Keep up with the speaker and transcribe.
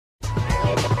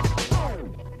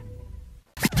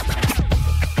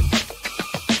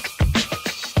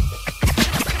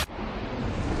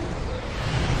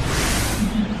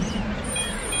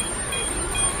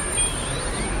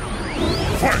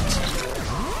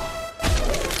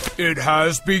It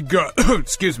has begun.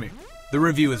 Excuse me. The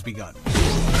review has begun.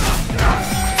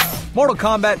 Mortal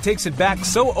Kombat takes it back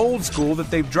so old school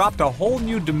that they've dropped a whole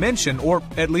new dimension, or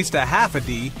at least a half a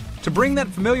D, to bring that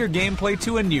familiar gameplay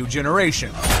to a new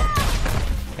generation.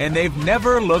 And they've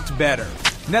never looked better.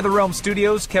 NetherRealm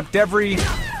Studios kept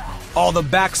all the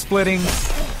back-splitting,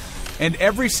 and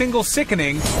every single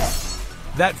sickening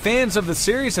that fans of the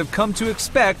series have come to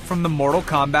expect from the Mortal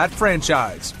Kombat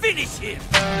franchise. Finish him!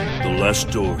 The last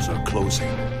doors are closing.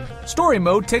 Story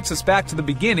mode takes us back to the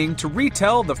beginning to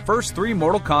retell the first 3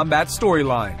 Mortal Kombat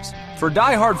storylines. For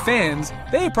die-hard fans,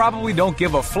 they probably don't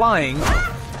give a flying.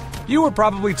 You were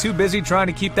probably too busy trying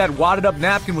to keep that wadded up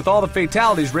napkin with all the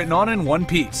fatalities written on it in one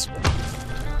piece.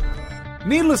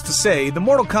 Needless to say, the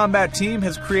Mortal Kombat team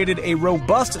has created a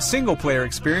robust single-player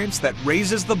experience that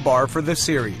raises the bar for the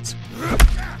series.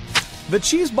 The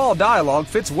cheeseball dialogue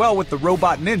fits well with the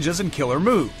robot ninjas and killer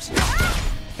moves.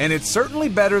 And it's certainly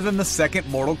better than the second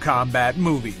Mortal Kombat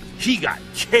movie. He got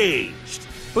caged.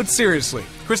 But seriously,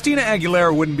 Christina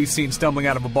Aguilera wouldn't be seen stumbling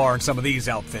out of a bar in some of these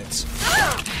outfits.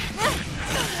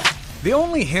 The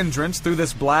only hindrance through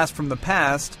this blast from the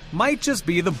past might just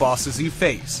be the bosses you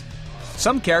face.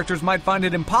 Some characters might find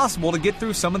it impossible to get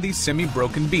through some of these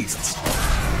semi-broken beasts.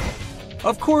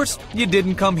 Of course, you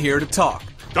didn't come here to talk.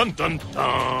 Dun dun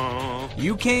dun.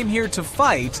 You came here to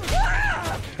fight,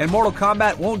 and Mortal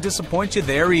Kombat won't disappoint you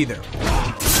there either.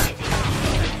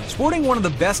 Sporting one of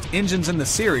the best engines in the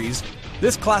series,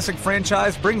 this classic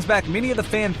franchise brings back many of the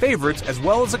fan favorites as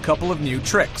well as a couple of new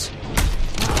tricks.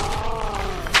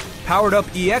 Powered up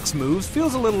EX moves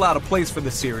feels a little out of place for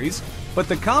the series, but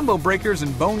the combo breakers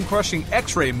and bone-crushing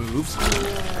X-ray moves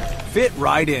fit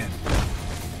right in.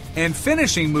 And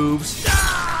finishing moves,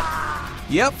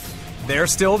 yep, they're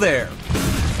still there.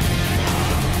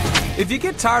 If you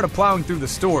get tired of plowing through the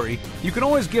story, you can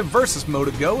always give Versus Mode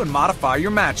a go and modify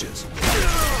your matches.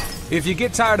 If you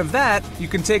get tired of that, you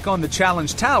can take on the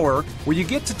Challenge Tower, where you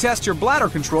get to test your bladder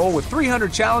control with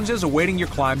 300 challenges awaiting your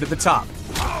climb to the top.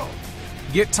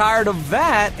 Get tired of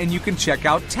that and you can check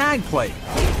out Tag Play.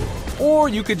 Or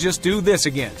you could just do this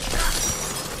again.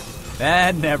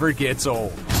 That never gets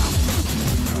old.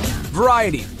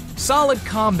 Variety, solid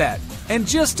combat, and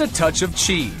just a touch of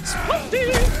cheese.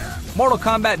 Mortal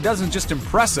Kombat doesn't just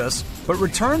impress us, but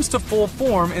returns to full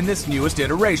form in this newest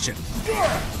iteration.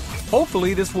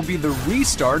 Hopefully this will be the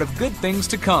restart of good things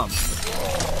to come.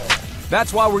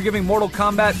 That's why we're giving Mortal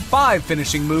Kombat 5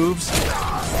 finishing moves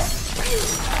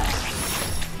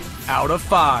out of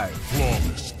 5.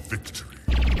 Flawless victory.